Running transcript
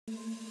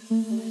What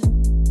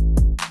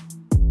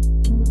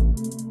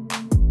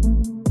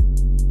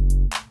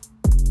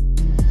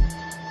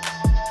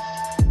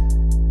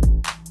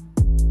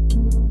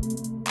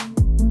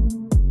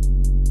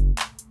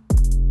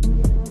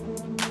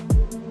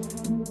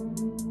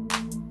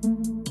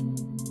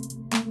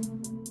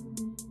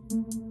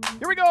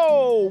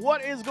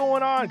is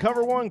going on,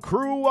 Cover One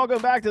crew?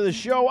 Welcome back to the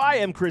show. I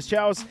am Chris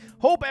Chouse.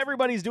 Hope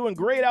everybody's doing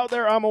great out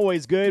there. I'm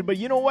always good. But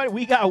you know what?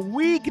 We got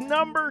week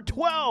number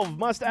 12.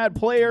 Must-add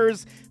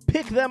players.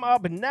 Pick them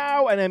up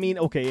now. And I mean,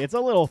 okay, it's a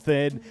little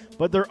thin,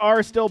 but there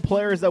are still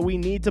players that we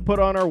need to put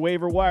on our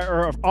waiver wire,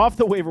 or off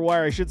the waiver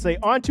wire, I should say,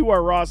 onto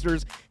our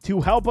rosters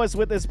to help us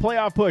with this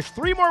playoff push.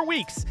 3 more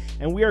weeks,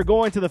 and we are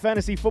going to the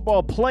fantasy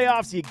football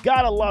playoffs. You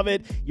gotta love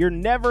it. You're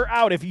never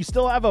out. If you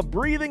still have a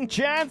breathing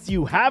chance,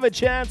 you have a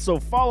chance. So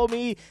follow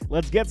me.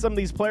 Let's get some of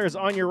these players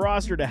on your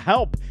roster to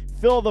help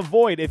fill the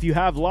void. If you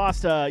have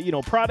lost,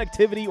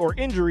 productivity or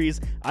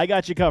injuries, I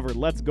got you covered.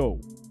 Let's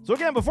go. So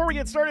again, before we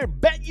get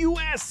started,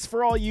 BetUS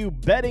for all you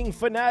betting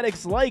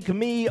fanatics like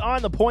me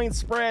on the point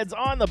spreads,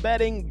 on the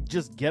betting.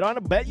 Just get on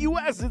a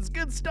BetUS. It's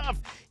good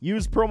stuff.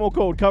 Use promo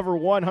code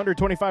COVER1,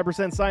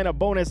 125% sign-up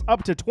bonus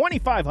up to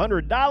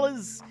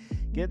 $2,500.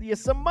 Get you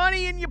some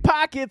money in your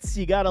pockets.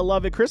 You gotta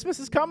love it. Christmas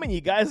is coming. You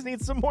guys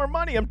need some more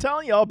money. I'm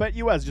telling you, I'll bet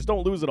US. Just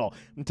don't lose it all.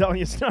 I'm telling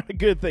you, it's not a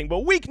good thing.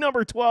 But week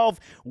number 12,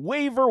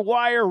 waiver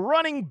wire,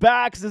 running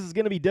backs. This is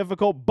going to be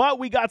difficult, but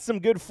we got some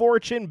good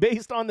fortune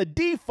based on the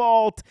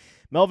default.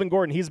 Melvin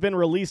Gordon, he's been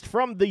released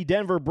from the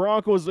Denver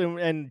Broncos,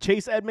 and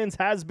Chase Edmonds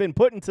has been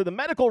put into the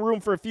medical room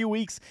for a few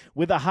weeks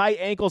with a high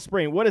ankle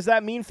sprain. What does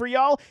that mean for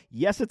y'all?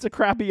 Yes, it's a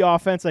crappy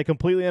offense. I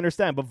completely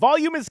understand, but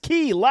volume is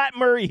key. Lat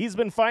Murray, he's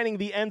been finding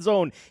the end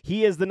zone.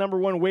 He is the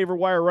 #1 waiver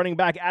wire running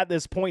back at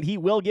this point. He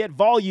will get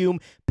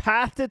volume.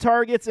 Path to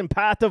targets and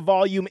path to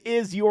volume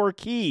is your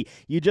key.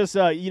 You just,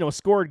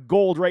 scored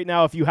gold right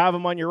now if you have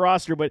him on your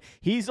roster, but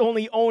he's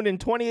only owned in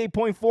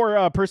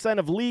 28.4%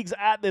 of leagues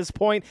at this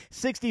point,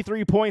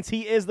 63 points.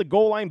 He is the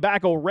goal line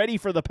back already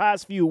for the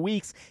past few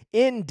weeks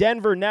in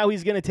Denver. Now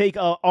he's going to take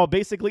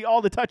basically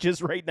all the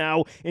touches right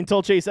now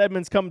until Chase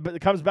Edmonds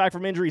comes back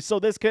from injury. So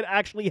this could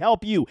actually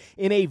help you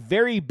in a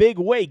very big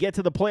way get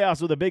to the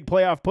playoffs with a big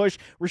playoff push.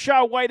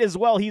 Rachaad White as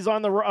well. He's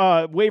on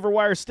the waiver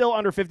wire, still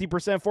under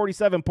 50%,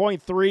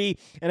 47.3.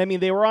 And I mean,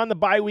 they were on the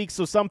bye week,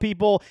 so some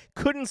people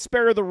couldn't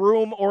spare the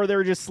room or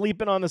they're just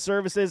sleeping on the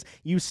services.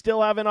 You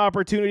still have an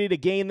opportunity to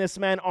gain this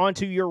man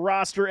onto your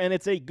roster, and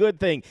it's a good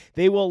thing.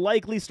 They will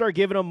likely start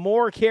giving him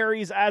more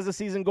carries as the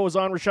season goes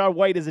on. Rachaad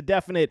White is a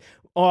definite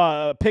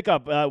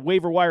pickup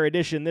waiver wire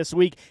addition this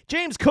week.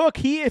 James Cook,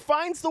 he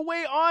finds the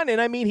way on, and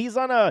I mean, he's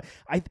on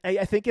I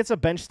think it's a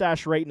bench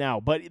stash right now,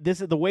 but this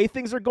is the way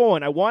things are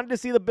going. I wanted to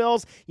see the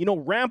Bills,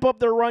 ramp up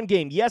their run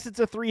game. Yes, it's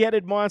a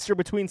three-headed monster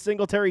between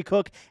Singletary,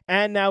 Cook,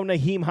 and now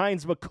Nyheim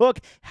Hines, but Cook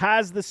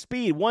has the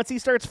speed. Once he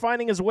starts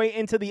finding his way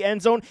into the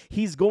end zone,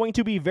 he's going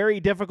to be very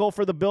difficult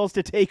for the Bills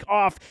to take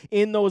off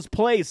in those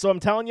plays. So I'm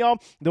telling y'all,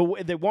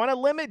 they want to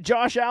limit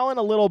Josh Allen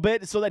a little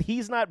bit so that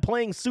he's not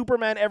playing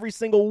Superman every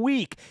single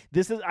week.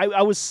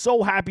 I was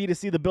so happy to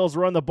see the Bills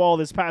run the ball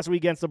this past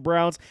week against the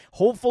Browns.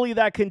 Hopefully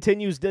that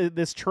continues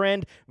this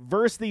trend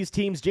versus these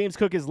teams. James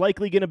Cook is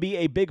likely going to be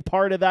a big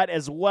part of that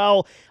as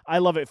well. I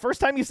love it.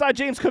 First time you saw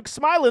James Cook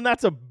smiling,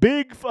 that's a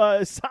big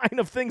sign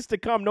of things to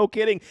come. No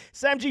kidding.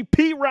 Samji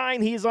P.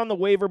 Ryan, he's on the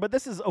waiver, but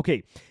this is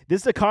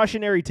a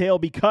cautionary tale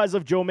because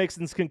of Joe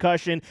Mixon's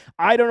concussion.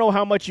 I don't know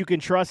how much you can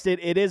trust it.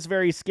 It is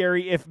very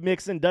scary if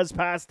Mixon does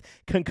pass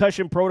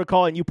concussion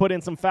protocol and you put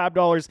in some fab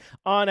dollars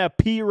on a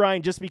P.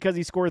 Ryan just because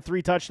he scored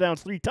 3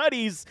 touchdowns, 3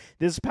 tutties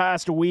this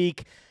past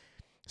week.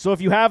 So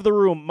if you have the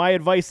room, my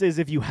advice is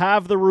if you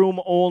have the room,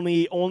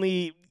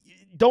 only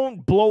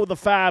don't blow the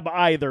fab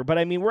either. But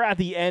I mean, we're at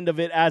the end of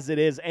it as it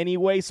is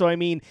anyway. So I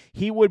mean,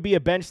 he would be a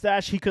bench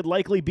stash. He could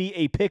likely be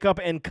a pickup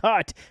and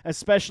cut,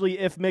 especially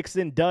if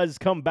Mixon does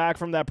come back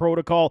from that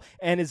protocol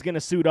and is going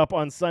to suit up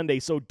on Sunday.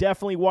 So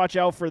definitely watch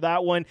out for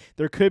that one.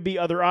 There could be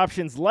other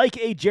options like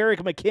a Jerick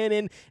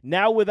McKinnon.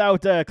 Now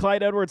without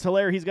Clyde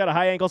Edwards-Helaire, he's got a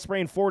high ankle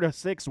sprain, 4 to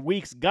 6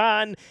 weeks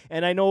gone.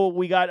 And I know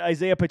we got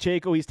Isaiah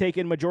Pacheco. He's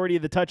taking majority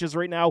of the touches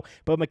right now,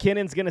 but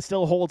McKinnon's going to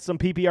still hold some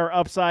PPR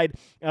upside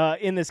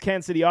in this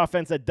Kansas City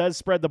offense that does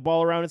spread the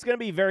ball around. It's going to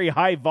be very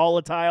high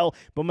volatile,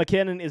 but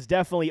McKinnon is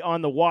definitely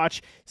on the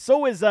watch.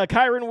 So is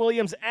Kyron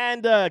Williams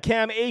and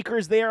Cam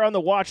Akers. They are on the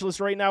watch list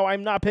right now.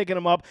 I'm not picking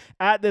them up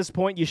at this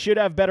point. You should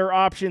have better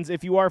options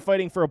if you are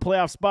fighting for a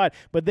playoff spot,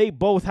 but they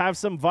both have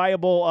some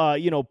viable,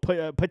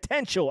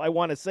 potential, I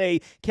want to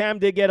say. Cam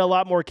did get a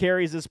lot more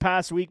carries this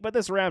past week, but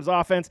this Rams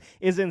offense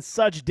is in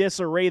such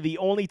disarray. The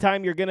only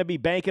time you're going to be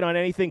banking on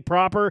anything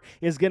proper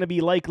is going to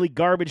be likely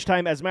garbage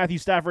time as Matthew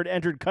Stafford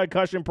entered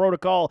concussion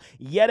protocol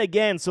yet again.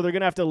 again, so they're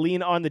going to have to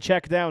lean on the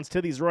checkdowns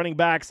to these running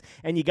backs,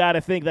 and you got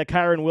to think that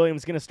Kyron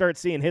Williams is going to start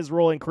seeing his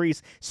role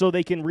increase so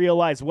they can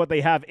realize what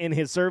they have in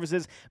his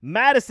services.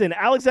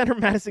 Alexander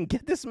Madison,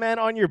 get this man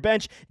on your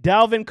bench.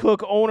 Dalvin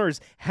Cook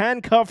owners,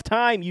 handcuff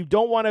time. You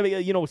don't want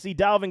to, see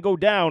Dalvin go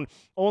down,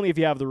 only if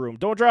you have the room.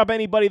 Don't drop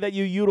anybody that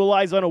you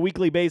utilize on a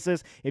weekly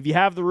basis. If you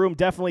have the room,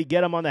 definitely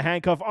get him on the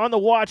handcuff. On the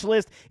watch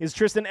list is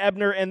Tristan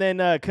Ebner and then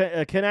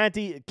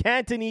Cantony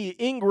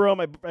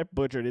Ingram. I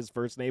butchered his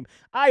first name.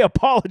 I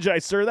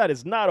apologize, sir. That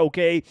is not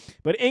okay.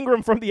 But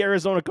Ingram from the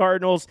Arizona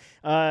Cardinals,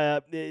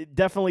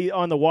 definitely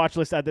on the watch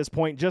list at this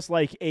point, just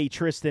like a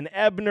Tristan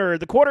Ebner.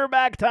 The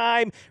quarterback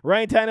time.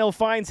 Ryan Tannehill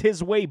finds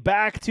his way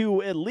back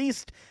to at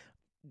least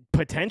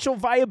potential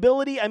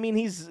viability. I mean,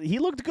 he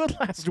looked good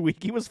last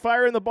week. He was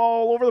firing the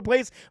ball all over the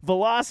place.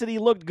 Velocity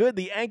looked good.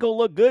 The ankle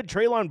looked good.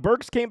 Treylon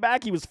Burks came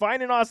back. He was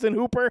fine in Austin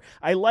Hooper.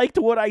 I liked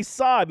what I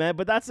saw, man,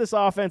 but that's this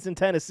offense in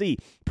Tennessee.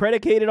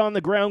 Predicated on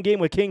the ground game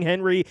with King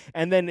Henry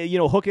and then,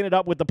 hooking it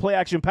up with the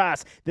play-action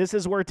pass. This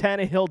is where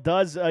Tannehill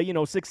does,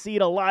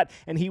 succeed a lot,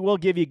 and he will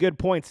give you good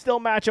points. Still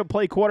matchup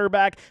play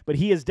quarterback, but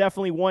he is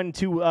definitely one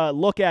to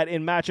look at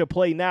in matchup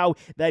play now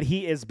that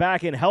he is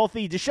back and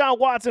healthy. Deshaun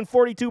Watson,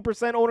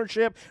 42%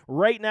 ownership.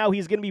 Right now,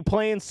 he's going to be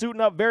playing,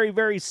 suiting up very,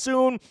 very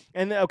soon.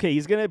 And, okay,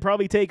 he's going to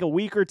probably take a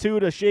week or two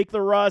to shake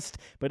the rust.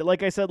 But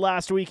like I said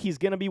last week, he's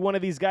going to be one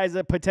of these guys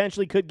that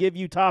potentially could give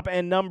you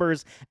top-end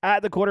numbers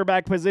at the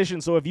quarterback position.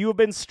 So if you have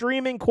been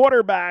streaming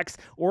quarterbacks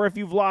or if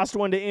you've lost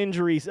one to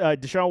injuries,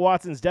 Deshaun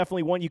Watson's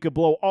definitely one you could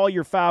blow all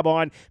your fab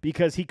on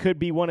because he could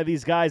be one of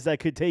these guys that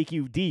could take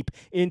you deep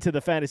into the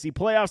fantasy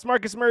playoffs.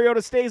 Marcus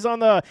Mariota stays on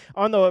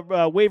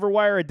the waiver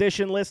wire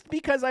addition list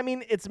because, I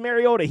mean, it's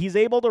Mariota. He's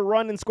able to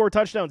run and score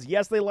touchdowns.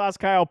 Yes, they lost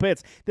Kyle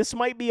Pitts. This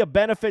might be a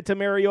benefit to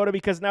Mariota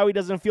because now he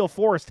doesn't feel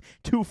forced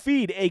to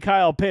feed a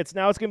Kyle Pitts.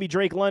 Now it's going to be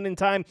Drake London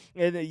time.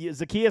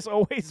 Zacchaeus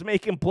always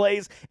making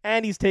plays,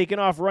 and he's taking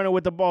off running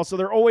with the ball. So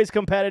they're always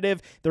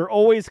competitive. They're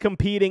always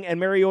competing, and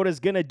Mariota's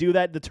going to do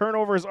that. The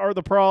turnovers are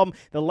the problem.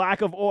 The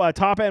lack of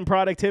top-end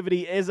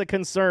productivity is a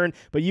concern,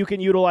 but you can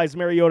utilize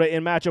Mariota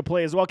in matchup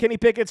play as well. Kenny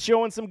Pickett's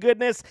showing some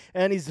goodness,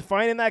 and he's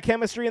finding that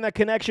chemistry and that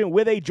connection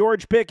with a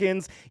George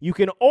Pickens. You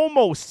can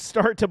almost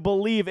start to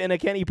believe in a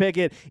Kenny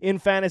Pickett in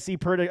fantasy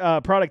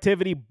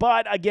productivity,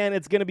 but again,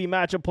 it's going to be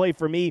matchup play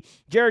for me.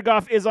 Jared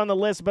Goff is on the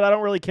list, but I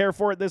don't really care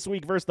for it this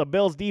week versus the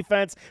Bills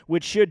defense,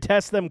 which should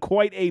test them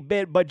quite a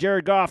bit. But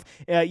Jared Goff,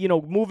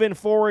 moving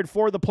forward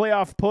for the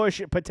playoff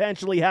push,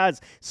 potentially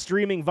has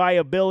streaming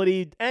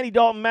viability. Andy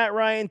Dalton, Matt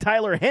Ryan,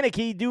 Tyler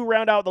Heineke do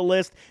round out the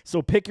list,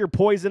 so pick your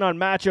poison on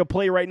matchup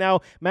play right now.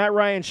 Matt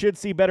Ryan should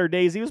see better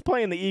days. He was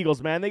playing the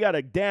Eagles, man. They got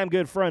a damn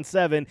good front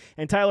seven,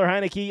 and Tyler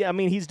Heineke, I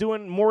mean, he's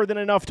doing more than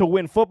enough to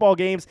win football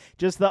games.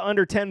 Just the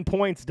under 10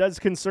 points does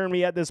concern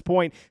me at this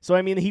point. So,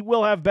 I mean, he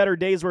will have better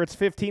days where it's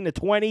 15 to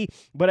 20,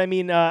 but I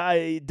mean,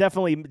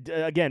 definitely,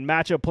 again,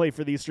 matchup play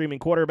for these streaming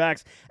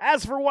quarterbacks.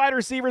 As for wide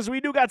receivers, we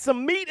do got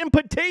some meat and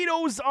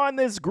potatoes on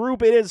this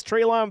group. It is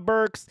Treylon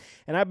Burks,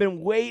 and I've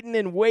been waiting,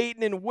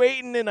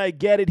 and I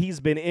get it. He's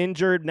been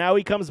injured. Now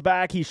he comes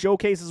back. He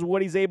showcases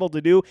what he's able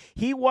to do.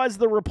 He was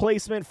the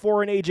replacement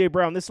for an A.J.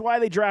 Brown. This is why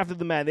they drafted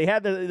the man. They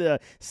had the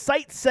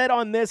sight set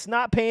on this,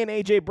 not paying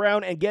A.J.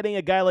 Brown and getting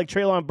a guy like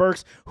Treylon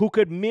Burks who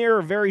could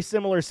mirror very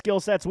similar skill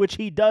sets, which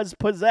he does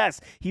possess.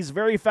 He's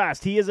very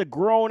fast. He is a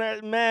grown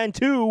man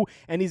too,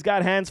 and he's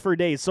got hands for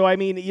days. So, I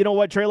mean, you know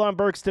what? Treylon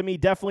Burks, to me,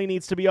 definitely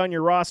needs to be on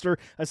your roster,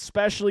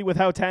 especially with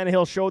how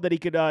Tannehill showed that he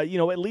could,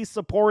 at least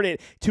support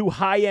it to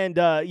high-end,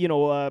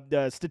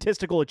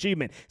 statistical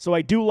achievement. So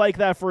I do like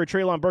that for a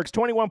Treylon Burks.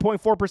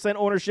 21.4%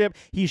 ownership.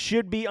 He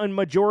should be on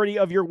majority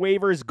of your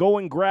waivers. Go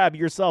and grab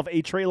yourself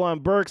a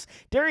Treylon Burks.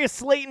 Darius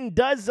Slayton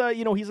does,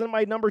 he's in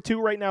my number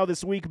 2 right now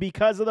this week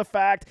because of the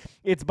fact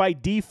it's by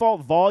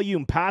default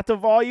volume, path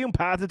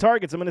to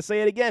targets. I'm going to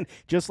say it again.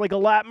 Just like a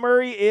Lat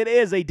Murray, it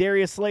is a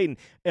Darius Slayton.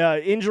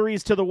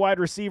 Injuries to the wide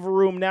receiver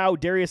room now.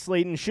 Darius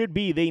Slayton should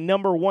be the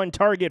number 1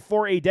 target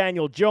for a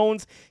Daniel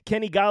Jones.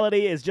 Kenny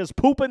Golladay is just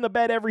pooping the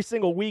bed every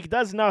single week,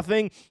 does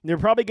nothing. They're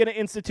probably going to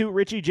institute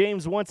Richie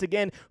James once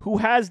again, who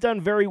has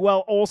done very well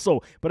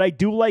also. But I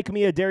do like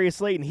me a Darius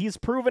Slayton. He's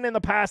proven in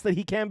the past that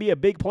he can be a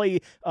big play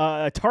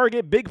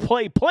target, big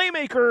play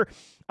playmaker.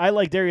 I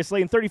like Darius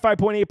Slayton,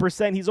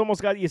 35.8%. He's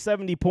almost got you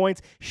 70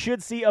 points.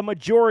 Should see a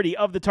majority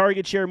of the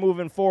target share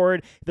moving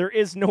forward. There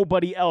is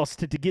nobody else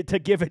to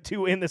give it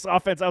to in this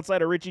offense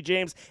outside of Richie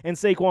James and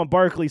Saquon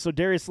Barkley. So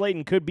Darius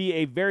Slayton could be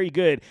a very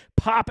good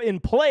pop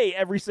and play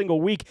every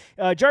single week.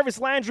 Jarvis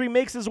Landry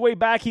makes his way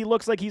back. He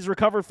looks like he's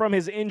recovered from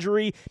his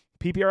injury.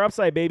 PPR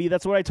upside, baby.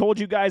 That's what I told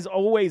you guys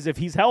always. If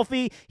he's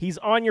healthy, he's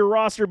on your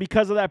roster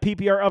because of that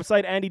PPR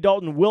upside. Andy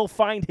Dalton will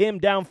find him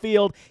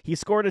downfield. He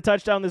scored a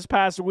touchdown this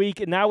past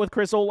week, and now with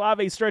Chris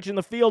Olave stretching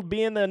the field,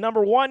 being the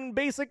number 1,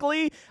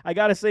 basically, I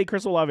got to say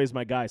Chris Olave is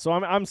my guy. So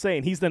I'm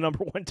saying he's the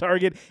number 1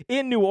 target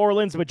in New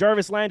Orleans, but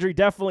Jarvis Landry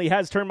definitely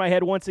has turned my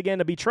head once again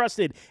to be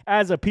trusted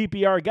as a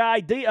PPR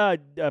guy.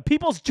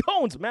 Peoples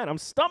Jones, man, I'm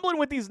stumbling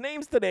with these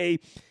names today.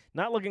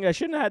 Not looking, I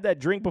shouldn't have had that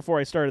drink before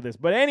I started this.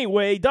 But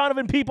anyway,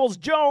 Donovan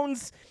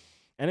Peoples-Jones,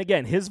 And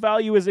again, his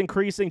value is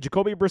increasing.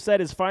 Jacoby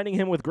Brissett is finding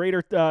him with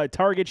greater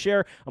target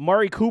share.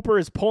 Amari Cooper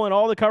is pulling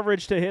all the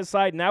coverage to his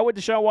side. Now with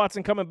Deshaun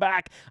Watson coming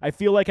back, I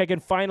feel like I can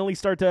finally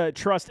start to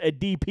trust a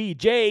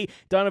DPJ.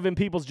 Donovan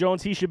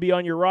Peoples-Jones, he should be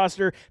on your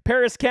roster.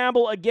 Paris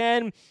Campbell,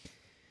 again,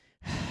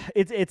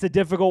 it's a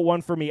difficult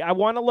one for me. I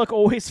want to look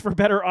always for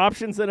better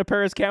options than a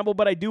Paris Campbell,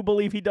 but I do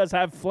believe he does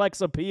have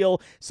flex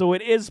appeal. So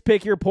it is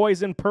pick your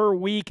poison per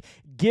week.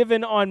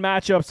 Given on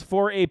matchups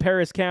for a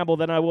Paris Campbell,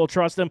 then I will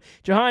trust him.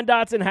 Jahan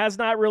Dotson has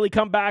not really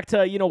come back to,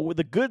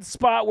 the good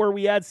spot where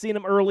we had seen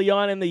him early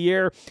on in the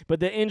year, but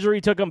the injury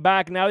took him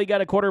back. Now he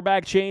got a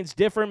quarterback change,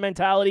 different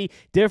mentality,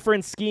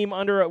 different scheme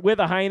with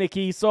a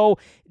Heineke. So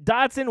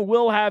Dotson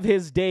will have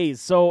his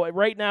days. So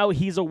right now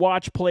he's a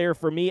watch player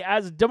for me.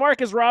 As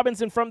Demarcus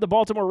Robinson from the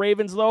Baltimore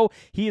Ravens, though,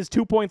 he is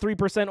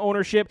 2.3%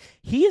 ownership.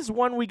 He is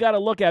one we got to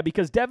look at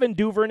because Devin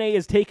Duvernay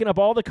is taking up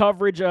all the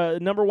coverage,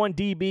 number one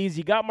DBs.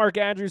 You got Mark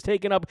Andrews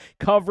taking up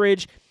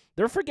coverage.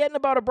 They're forgetting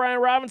about a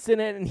Brian Robinson,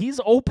 and he's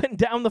open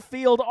down the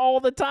field all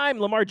the time.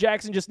 Lamar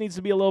Jackson just needs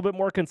to be a little bit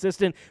more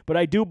consistent, but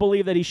I do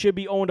believe that he should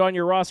be owned on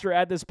your roster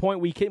at this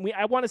point.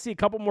 I want to see a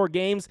couple more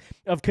games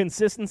of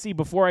consistency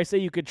before I say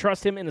you could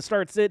trust him in a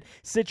start-sit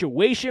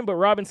situation, but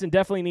Robinson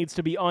definitely needs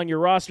to be on your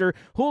roster.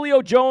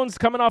 Julio Jones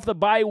coming off the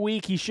bye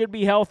week. He should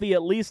be healthy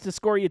at least to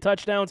score you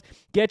touchdowns,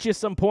 get you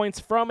some points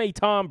from a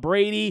Tom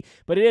Brady,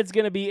 but it is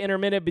going to be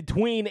intermittent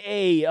between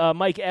a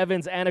Mike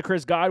Evans and a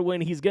Chris Godwin.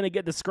 He's going to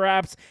get the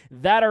scraps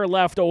that are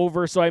left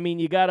over. So, I mean,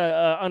 you got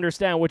to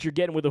understand what you're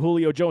getting with the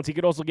Julio Jones. He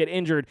could also get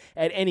injured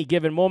at any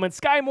given moment.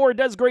 Sky Moore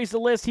does grace the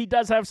list. He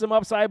does have some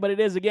upside, but it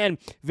is, again,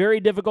 very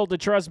difficult to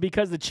trust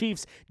because the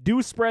Chiefs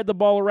do spread the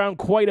ball around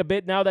quite a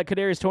bit now that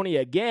Kadarius Toney,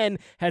 again,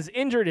 has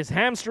injured his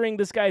hamstring.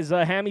 This guy's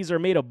hammies are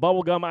made of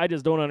bubblegum. I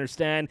just don't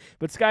understand.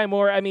 But Sky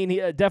Moore, I mean, he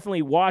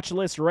definitely watch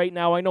list right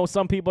now. I know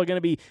some people are going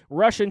to be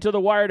rushing to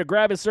the wire to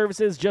grab his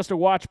services. Just a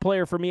watch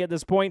player for me at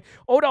this point.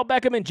 Odell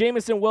Beckham and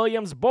Jameson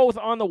Williams, both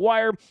on the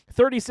wire.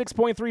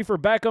 36.3 for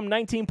Beckham,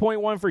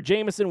 19.1 for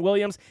Jameson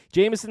Williams.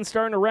 Jameson's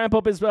starting to ramp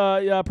up his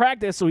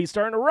practice, so he's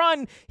starting to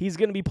run. He's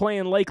going to be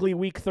playing likely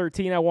week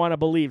 13, I want to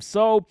believe.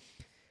 So,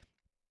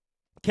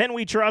 can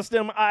we trust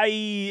him?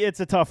 It's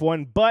a tough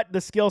one, but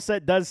the skill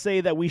set does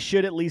say that we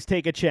should at least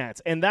take a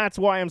chance, and that's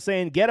why I'm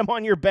saying get him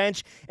on your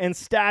bench and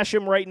stash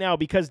him right now,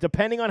 because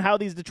depending on how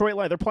these Detroit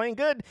they're playing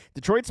good.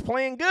 Detroit's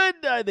playing good.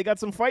 They got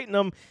some fight in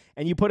them,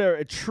 and you put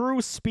a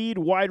true speed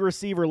wide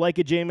receiver like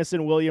a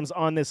Jameson Williams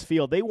on this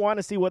field. They want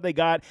to see what they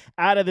got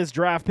out of this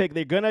draft pick.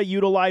 They're going to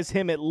utilize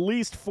him at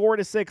least 4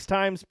 to 6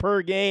 times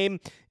per game,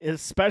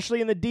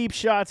 especially in the deep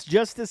shots,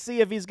 just to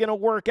see if he's going to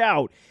work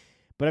out.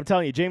 But I'm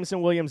telling you,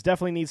 Jameson Williams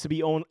definitely needs to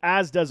be owned,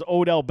 as does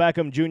Odell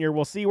Beckham Jr.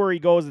 We'll see where he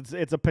goes.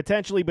 It's a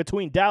potentially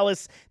between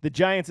Dallas, the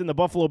Giants, and the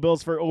Buffalo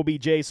Bills for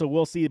OBJ, so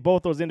we'll see.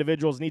 Both those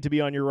individuals need to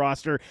be on your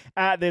roster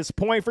at this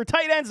point. For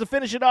tight ends, to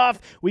finish it off,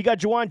 we got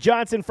Juwan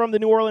Johnson from the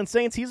New Orleans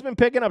Saints. He's been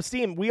picking up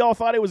steam. We all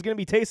thought it was going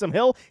to be Taysom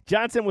Hill.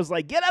 Johnson was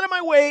like, get out of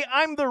my way.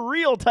 I'm the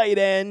real tight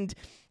end.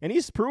 And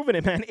he's proven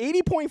it, man.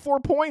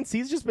 80.4 points.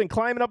 He's just been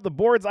climbing up the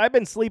boards. I've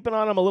been sleeping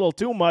on him a little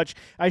too much.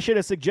 I should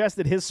have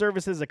suggested his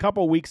services a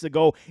couple weeks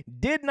ago.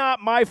 Did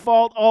not my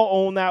fault. I'll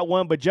own that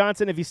one. But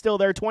Johnson, if he's still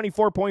there,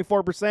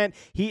 24.4%.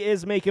 He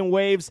is making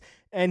waves.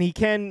 And he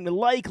can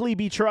likely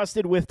be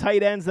trusted with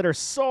tight ends that are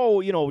so,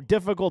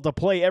 difficult to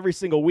play every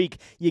single week.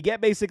 You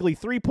get basically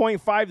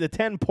 3.5 to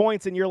 10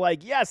 points, and you're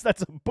like, yes,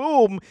 that's a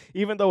boom,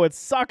 even though it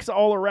sucks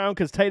all around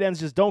because tight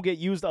ends just don't get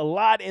used a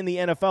lot in the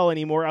NFL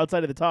anymore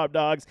outside of the top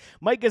dogs.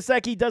 Mike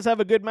Gesicki does have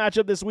a good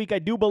matchup this week. I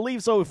do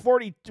believe so.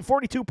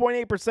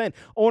 42.8%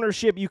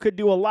 ownership. You could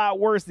do a lot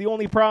worse. The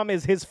only problem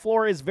is his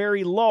floor is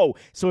very low.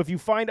 So if you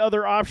find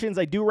other options,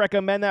 I do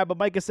recommend that. But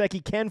Mike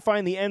Gesicki can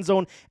find the end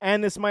zone,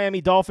 and this Miami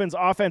Dolphins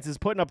offense is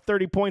putting up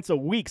 30 points a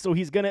week, so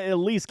he's going to at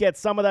least get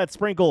some of that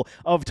sprinkle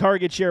of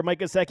target share. Mike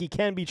Gesicki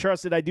can be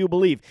trusted, I do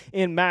believe,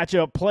 in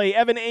matchup play.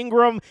 Evan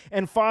Ingram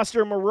and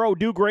Foster Moreau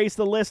do grace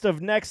the list of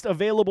next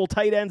available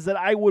tight ends that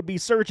I would be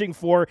searching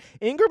for.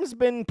 Ingram's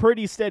been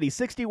pretty steady,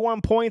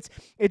 61 points.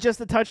 It's just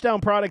the touchdown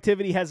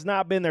productivity has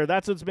not been there.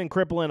 That's what's been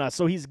crippling us.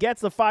 So he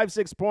gets the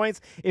 5-6 points.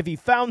 If he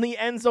found the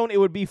end zone, it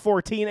would be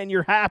 14, and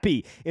you're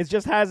happy. It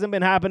just hasn't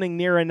been happening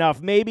near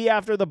enough. Maybe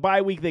after the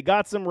bye week, they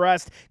got some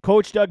rest.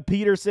 Coach Doug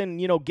Peterson,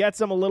 gets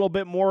them a little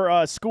bit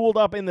more schooled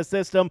up in the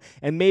system,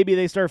 and maybe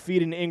they start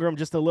feeding Ingram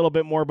just a little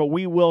bit more, but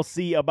we will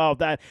see about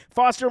that.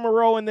 Foster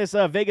Moreau and this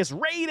Vegas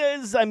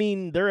Raiders,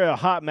 they're a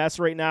hot mess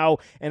right now,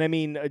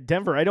 and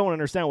Denver, I don't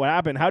understand what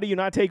happened. How do you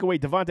not take away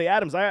Devontae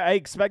Adams? I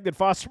expected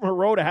Foster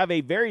Moreau to have a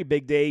very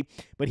big day,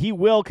 but he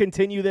will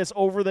continue this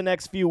over the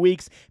next few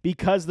weeks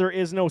because there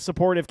is no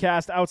supportive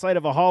cast outside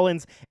of a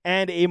Hollins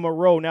and a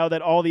Moreau now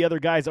that all the other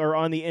guys are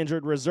on the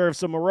injured reserve.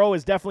 So Moreau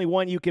is definitely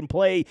one you can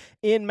play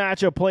in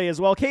matchup play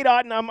as well. Kate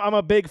Otten, I'm I'm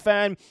a big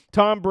fan.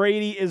 Tom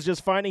Brady is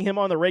just finding him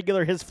on the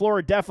regular. His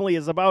floor definitely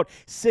is about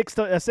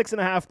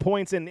 6.5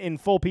 points in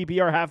full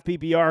PPR, half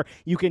PPR.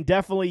 You can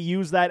definitely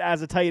use that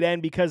as a tight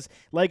end because,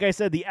 like I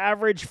said, the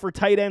average for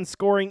tight end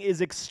scoring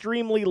is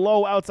extremely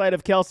low outside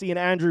of Kelsey and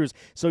Andrews.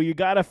 So you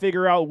got to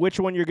figure out which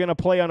one you're going to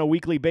play on a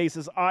weekly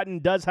basis.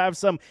 Otton does have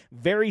some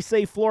very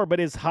safe floor, but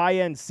his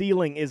high-end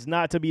ceiling is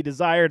not to be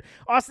desired.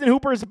 Austin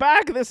Hooper's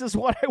back. This is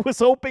what I was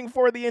hoping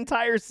for the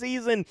entire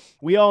season.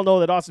 We all know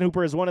that Austin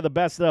Hooper is one of the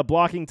best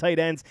blocking tight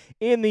ends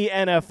in the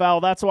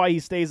NFL. That's why he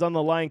stays on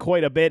the line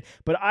quite a bit.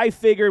 But I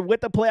figured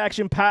with the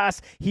play-action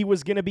pass, he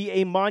was going to be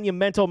a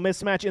monumental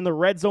mismatch in the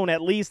red zone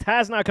at least.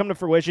 Has not come to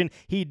fruition.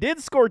 He did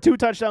score 2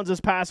 touchdowns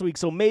this past week,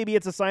 so maybe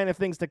it's a sign of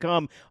things to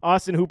come.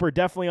 Austin Hooper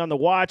definitely on the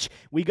watch.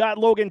 We got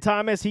Logan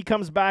Thomas. He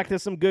comes back to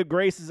some good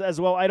graces as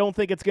well. I don't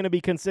think it's going to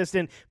be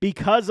consistent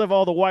because of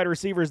all the wide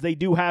receivers they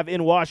do have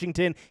in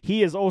Washington.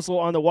 He is also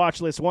on the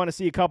watch list. Want to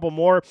see a couple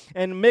more.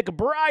 And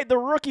McBride, the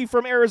rookie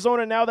from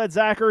Arizona, now that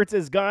Zach Ertz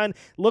is gone,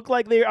 looked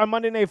like they on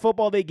Monday Night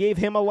Football they gave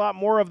him a lot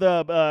more of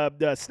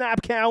the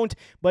snap count,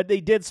 but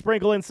they did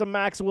sprinkle in some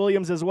Max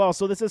Williams as well.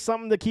 So this is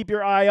something to keep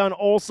your eye on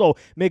also.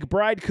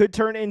 McBride could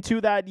turn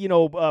into that,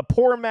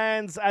 poor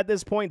man's, at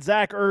this point,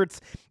 Zach Ertz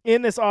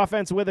in this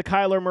offense with a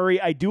Kyler Murray.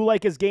 I do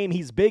like his game.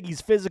 He's big,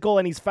 he's physical,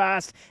 and he's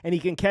fast, and he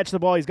can catch the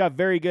ball. He's got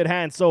very good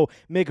hands. So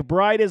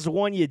McBride is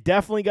one you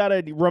definitely got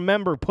to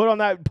remember. Put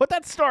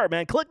that star,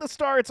 man. Click the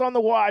star. It's on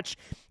the watch,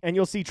 and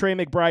you'll see Trey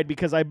McBride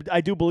because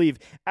I do believe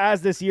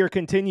as this year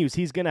continues,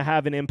 he's going to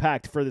have an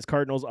impact for this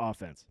Cardinals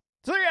offense.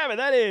 So there you have it.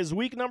 That is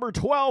week number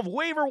 12,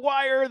 Waiver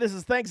Wire. This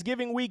is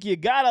Thanksgiving week. You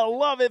gotta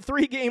love it.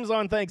 3 games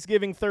on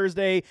Thanksgiving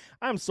Thursday.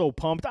 I'm so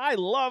pumped. I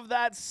love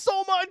that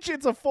so much.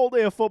 It's a full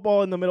day of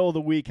football in the middle of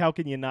the week. How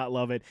can you not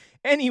love it?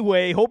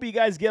 Anyway, hope you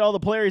guys get all the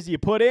players you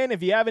put in.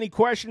 If you have any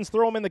questions,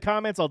 throw them in the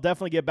comments. I'll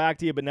definitely get back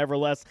to you. But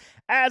nevertheless,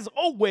 as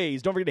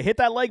always, don't forget to hit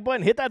that like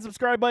button, hit that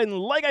subscribe button.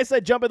 Like I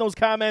said, jump in those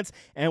comments,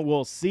 and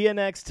we'll see you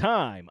next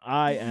time.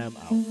 I am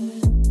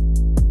out.